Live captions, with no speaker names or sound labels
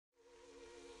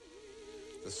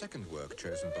The second work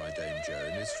chosen by Dame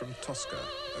Joan is from Tosca,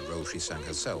 a role she sang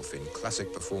herself in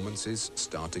classic performances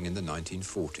starting in the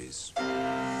 1940s.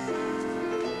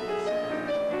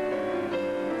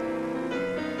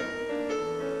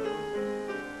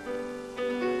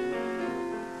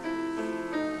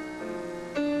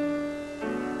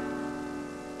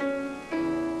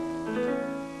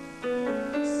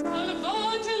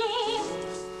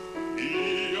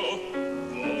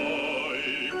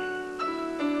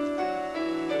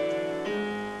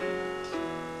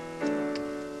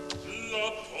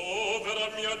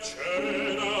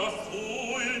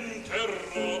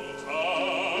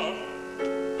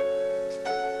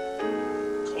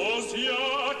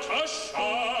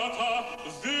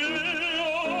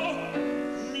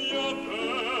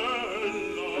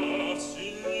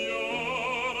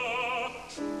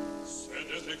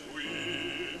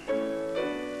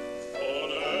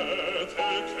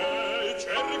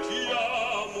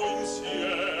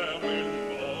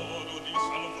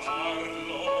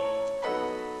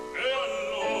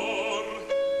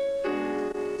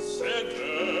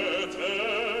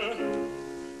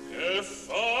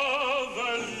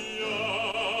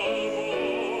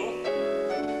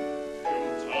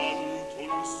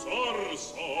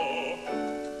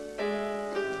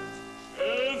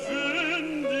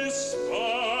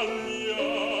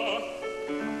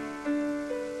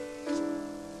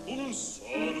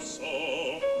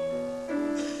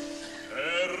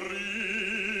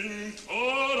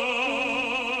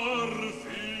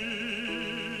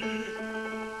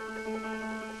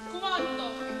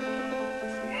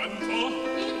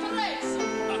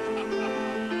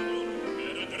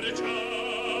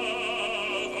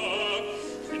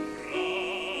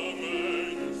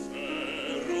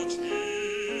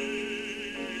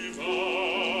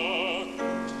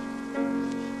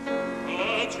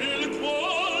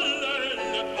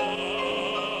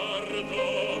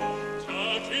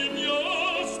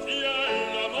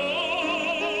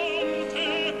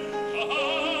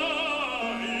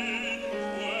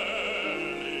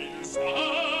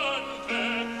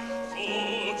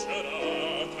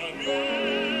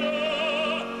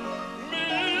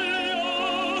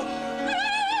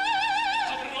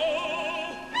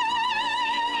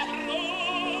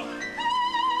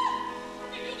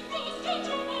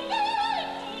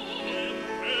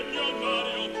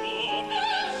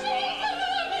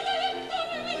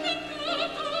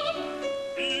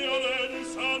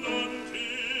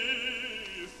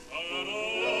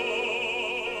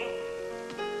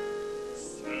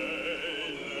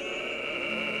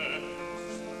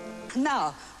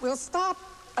 Now, we'll start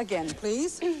again,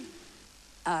 please.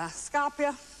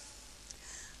 Scarpia.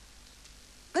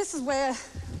 This is where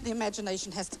the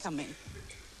imagination has to come in.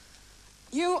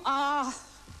 You are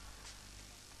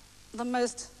the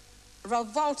most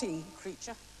revolting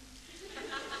creature.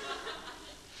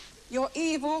 You're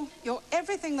evil, you're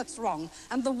everything that's wrong,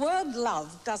 and the word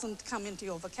love doesn't come into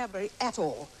your vocabulary at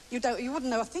all. You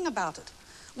wouldn't know a thing about it.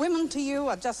 Women to you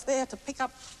are just there to pick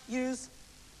up, use.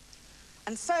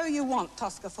 And so you want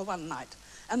Tosca for one night.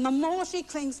 And the more she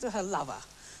clings to her lover,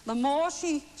 the more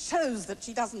she shows that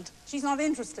she's not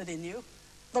interested in you,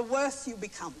 the worse you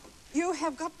become. You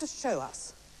have got to show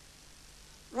us,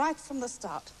 right from the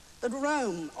start, that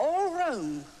Rome, all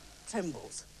Rome,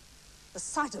 trembles, the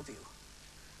sight of you.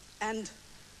 And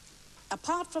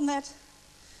apart from that,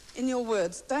 in your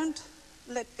words, don't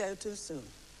let go too soon.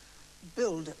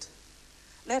 Build it.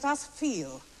 Let us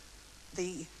feel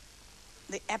the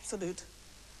absolute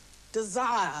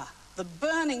desire, the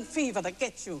burning fever that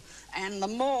gets you. And the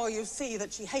more you see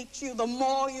that she hates you, the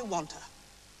more you want her.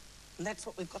 And that's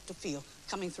what we've got to feel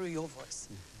coming through your voice.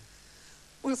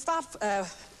 Mm-hmm. We'll start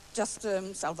just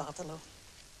Salvatore.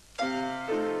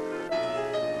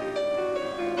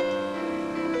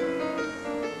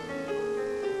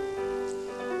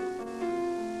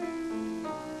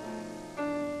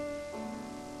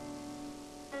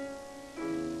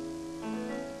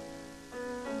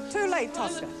 Too late,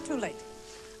 Tosca, too late.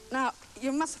 Now,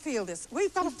 you must feel this.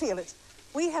 We've got to feel it.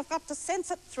 We have got to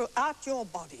sense it throughout your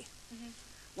body. Mm-hmm.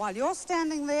 While you're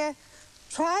standing there,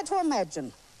 try to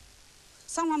imagine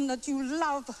someone that you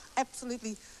love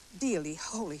absolutely dearly,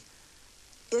 wholly,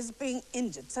 is being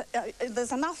injured. So,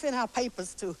 there's enough in our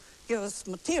papers to give us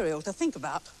material to think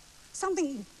about.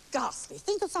 Something ghastly.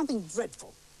 Think of something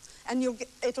dreadful. And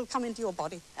it'll come into your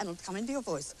body and it'll come into your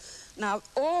voice. Now,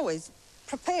 always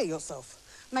prepare yourself.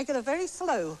 Make it a very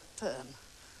slow turn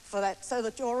for that, so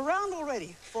that you're around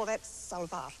already for that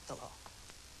Salvatore.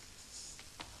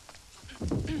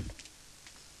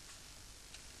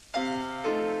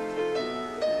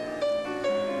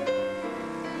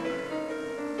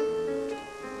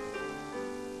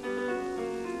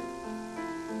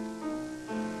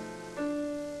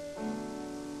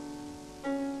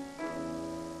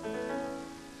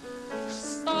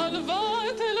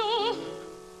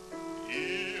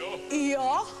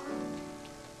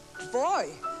 boy,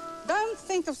 don't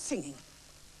think of singing.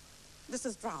 This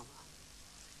is drama.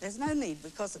 There's no need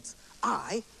because it's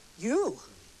you.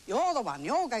 You're the one.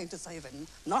 You're going to save him,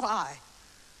 not I.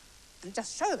 And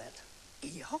just show that.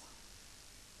 Io,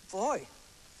 voi.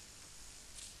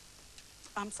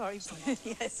 I'm sorry.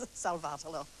 Yes,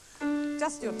 salvatelo.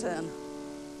 Just your turn.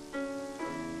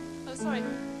 Oh, sorry.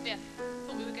 Yeah,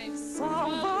 thought we were going.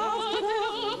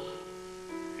 Salvatelo.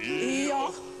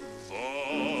 Io,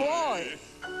 voi.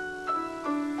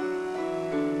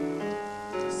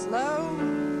 Slow.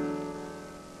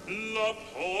 La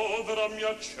povera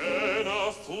mia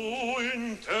cena fu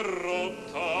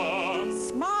interrotta.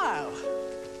 Smile.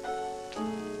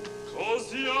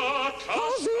 Così a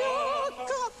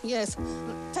cascata. Yes,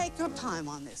 take your time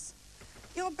on this.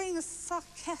 You're being as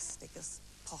sarcastic as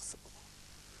possible.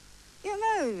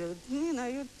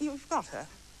 You've got her.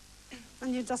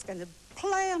 And you're just going to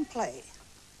play and play.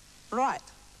 Right.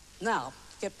 Now,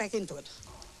 get back into it.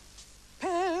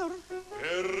 Per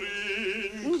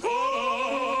rincorarti.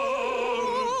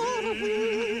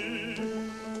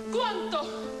 Quanto?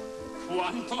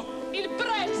 Quanto? Il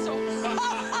prezzo!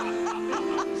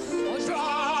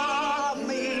 già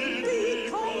mi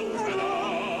dicono.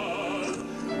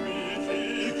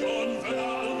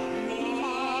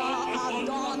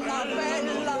 Madonna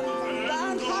bella,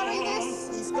 don't hurry this.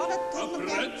 He's got it in the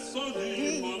Prezzo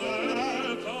di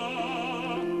moneta.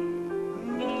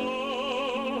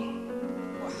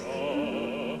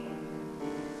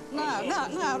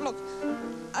 No, look,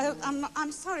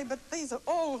 I'm sorry, but these are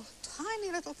all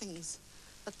tiny little things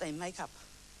that they make up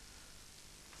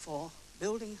for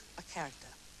building a character.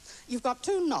 You've got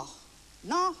two no.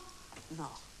 No, no.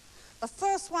 The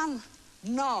first one,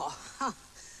 no.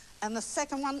 And the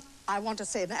second one, I want to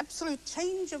say an absolute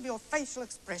change of your facial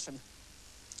expression.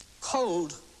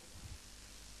 Cold.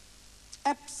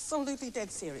 Absolutely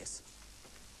dead serious.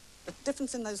 The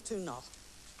difference in those two no.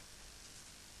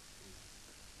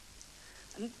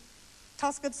 And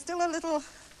Tosca's still a little,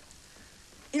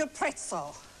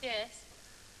 prezzo. Yes.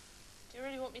 Do you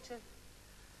really want me to?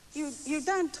 You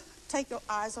don't take your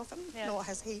eyes off him, Yeah. nor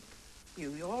has he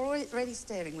you. You're already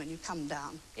staring when you come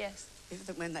down, Yes.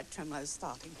 when that tremolo's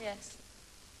starting. Yes.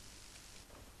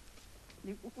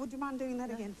 Would you mind doing that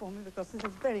again for me? Because this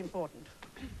is very important.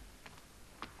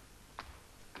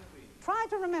 Try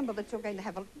to remember that you're going to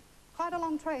have quite a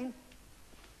long train,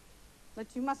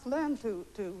 that you must learn to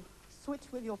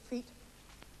switch with your feet.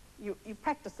 You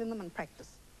practice in them and practice.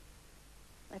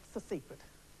 That's the secret.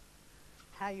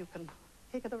 How you can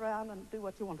kick it around and do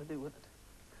what you want to do with it.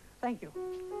 Thank you.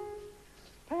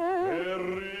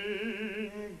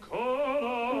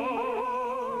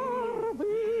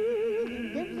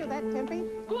 Gives you that, Tempe?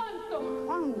 Quanto?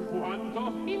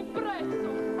 Quanto? Il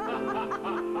prezzo!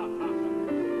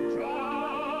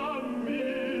 Già mi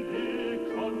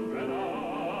dicon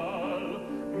venal,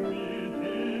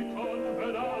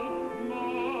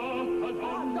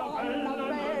 Madonna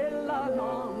bella.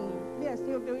 Yes,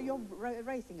 you're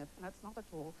racing it, and that's not at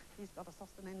all. He's got a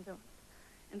sostenendo.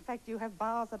 In fact, you have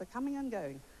bars that are coming and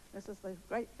going. This is the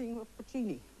great thing with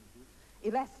Puccini.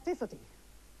 Elasticity.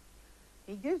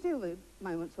 He gives you the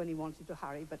moments when he wants you to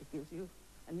hurry, but he gives you,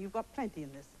 and you've got plenty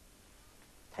in this.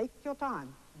 Take your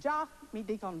time. Già mi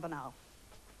dicon venal.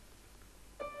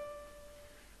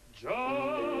 Già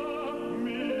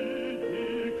mi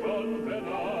dicon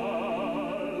venal,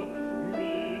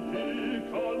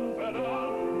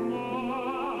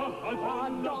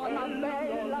 Madonna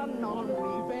bella, non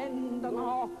mi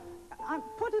vendono.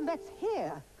 Put it, that's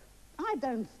here. I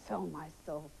don't sell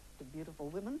myself to beautiful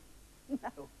women.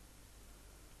 No.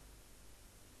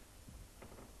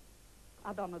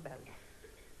 Madonna bella.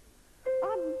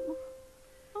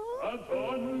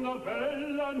 Madonna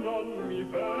bella non mi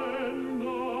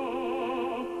vendo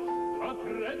a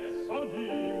prezzo di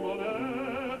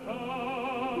moneta.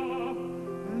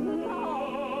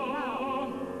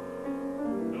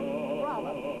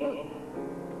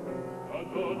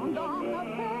 Madonna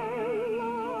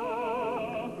bella,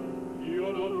 io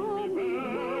non mi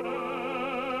vendo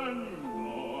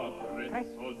a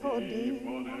prezzo di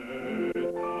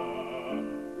moneta.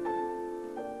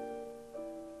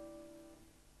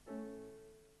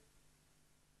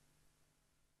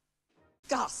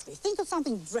 Ghastly. Think of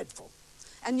something dreadful,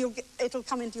 and it'll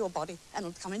come into your body, and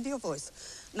it'll come into your voice.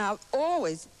 Now,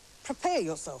 always prepare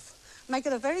yourself. Make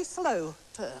it a very slow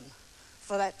turn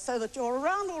for that, so that you're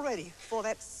around already for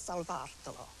that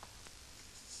salvatelo.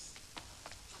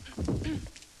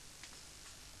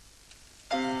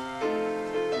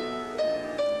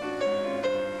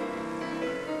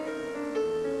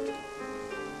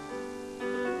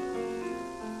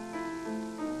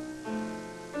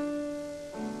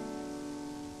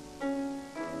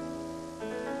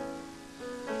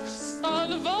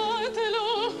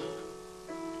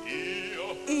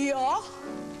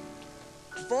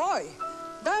 boy,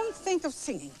 don't think of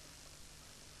singing.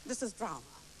 This is drama.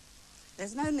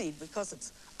 There's no need, because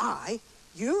it's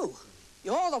you.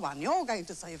 You're the one. You're going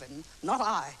to save him, not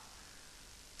I.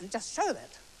 And just show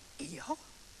that. Io?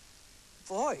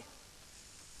 Boy.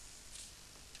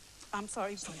 I'm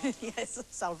sorry. Yes,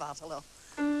 Salvatore.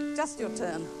 Just your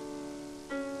turn.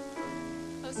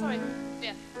 Oh, sorry.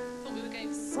 Yeah, thought we were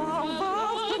going.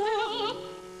 Salvatore.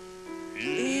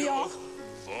 Io.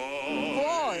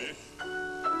 Boy.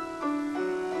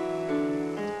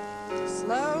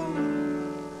 Slow.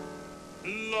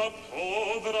 La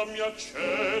povera mia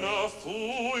cena fu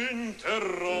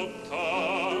interrotta.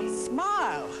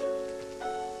 Smile.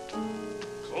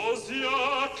 Così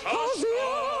a casa.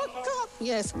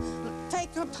 Yes,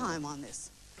 take your time on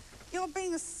this. You're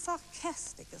being as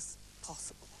sarcastic as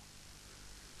possible.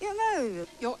 You know,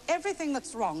 you're everything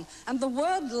that's wrong, and the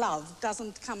word love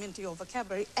doesn't come into your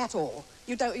vocabulary at all.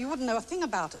 You wouldn't know a thing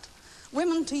about it.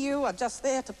 Women to you are just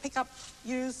there to pick up,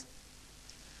 use,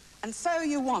 and so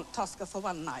you want Tosca for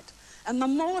one night. And the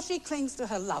more she clings to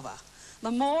her lover, the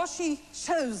more she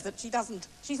shows that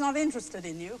she's not interested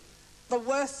in you, the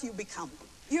worse you become.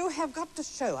 You have got to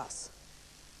show us,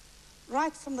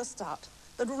 right from the start,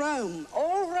 that Rome,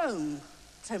 all Rome,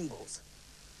 trembles,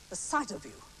 the sight of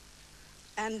you.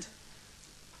 And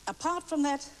apart from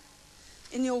that,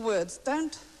 in your words,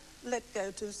 don't let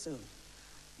go too soon.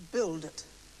 Build it.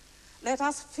 Let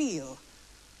us feel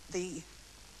the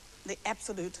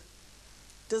absolute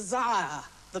desire,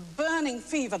 the burning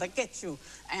fever that gets you.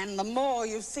 And the more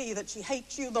you see that she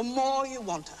hates you, the more you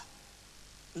want her.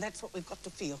 And that's what we've got to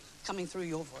feel coming through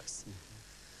your voice.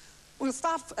 We'll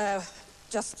start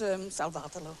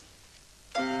Salvatore.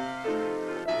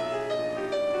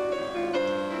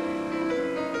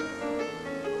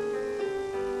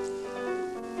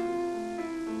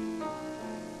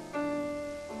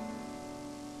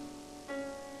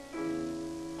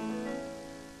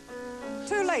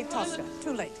 Too late, Tosca,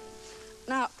 too late.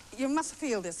 Now, you must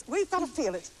feel this. We've got to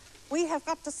feel it. We have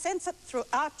got to sense it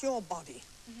throughout your body.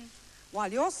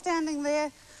 While you're standing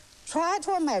there, try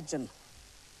to imagine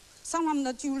someone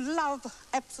that you love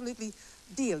absolutely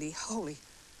dearly, wholly,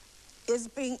 is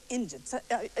being injured. So,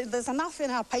 there's enough in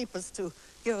our papers to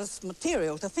give us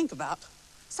material to think about.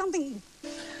 Something...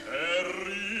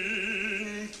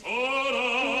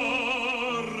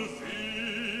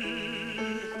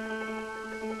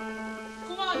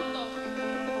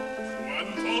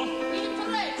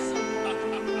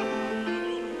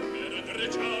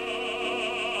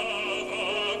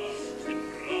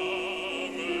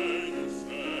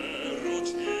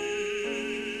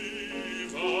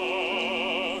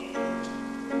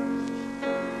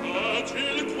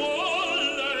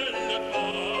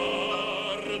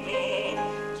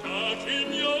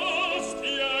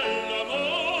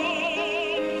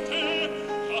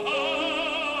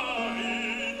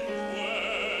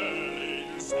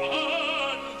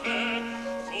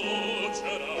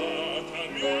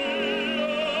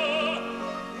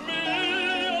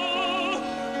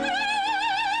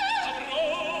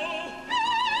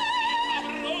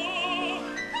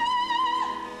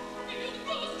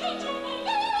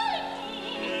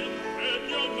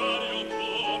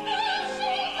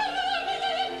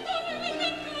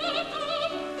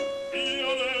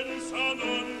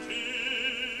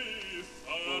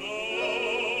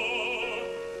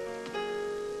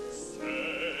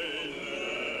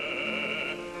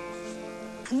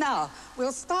 Now,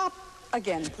 we'll start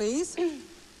again, please.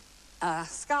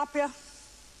 Scarpia.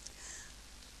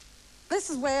 This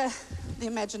is where the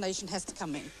imagination has to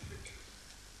come in.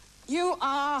 You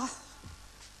are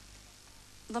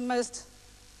the most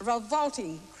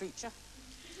revolting creature.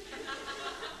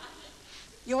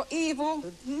 You're evil.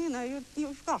 You know,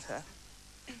 you've got her.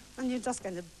 And you're just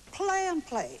going to play and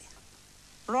play.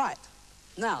 Right.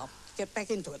 Now, get back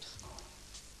into it.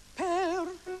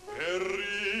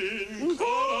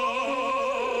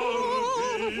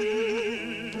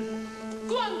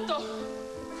 Quanto?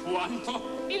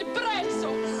 Il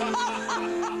prezzo!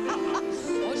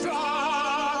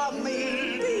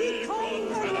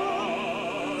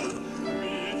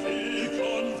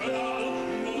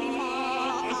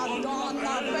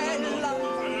 Madonna bella,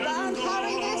 don't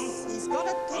hurry this. He's got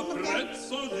it in the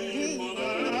Prezzo di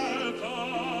moneta.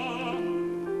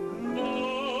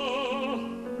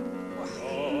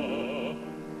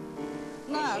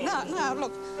 No,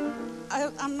 look,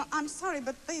 I'm sorry,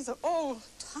 but these are all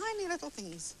tiny little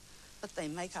things that they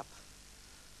make up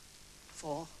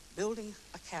for building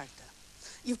a character.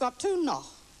 You've got two no.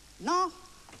 No,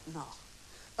 no.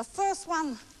 The first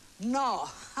one, no.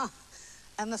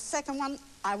 And the second one,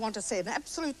 I want to say an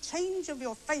absolute change of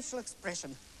your facial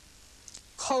expression.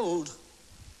 Cold.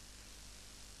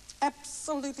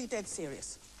 Absolutely dead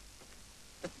serious.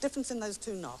 The difference in those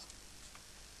two now.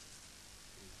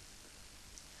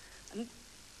 And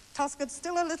Tosca's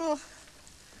still a little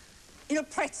in a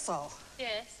pretzel.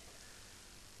 Yes.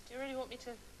 Do you really want me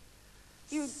to...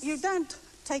 You don't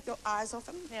take your eyes off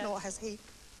him, Yeah. nor has he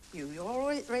you. You're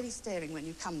already staring when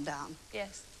you come down,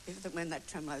 Yes. when that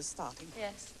tremolo's starting.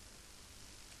 Yes.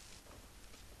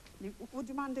 Would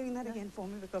you mind doing that again for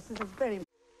me? Because this is very...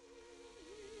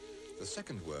 The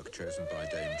second work chosen by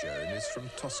Dame Joan is from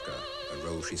Tosca, a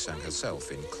role she sang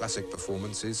herself in classic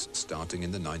performances starting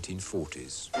in the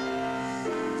 1940s.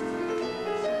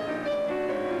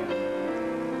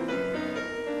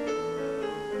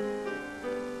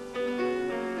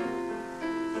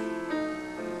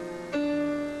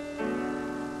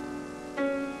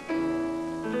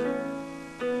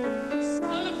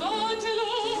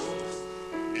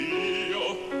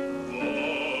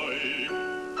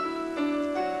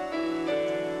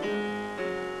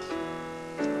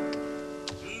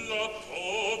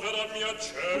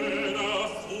 Cena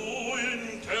fu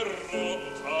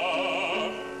interrotta,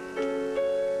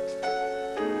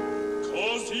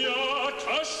 così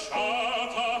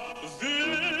accasciata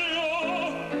via,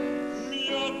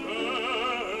 mia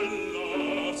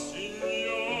bella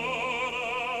signora,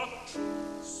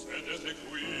 sedete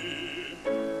qui,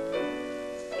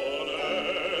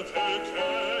 volete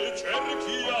che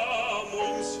cerchiamo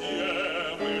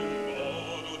insieme il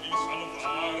modo di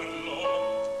salvarlo.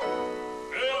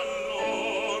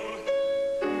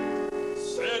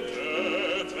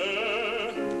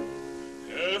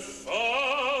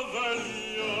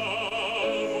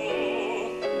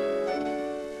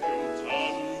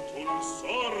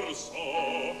 So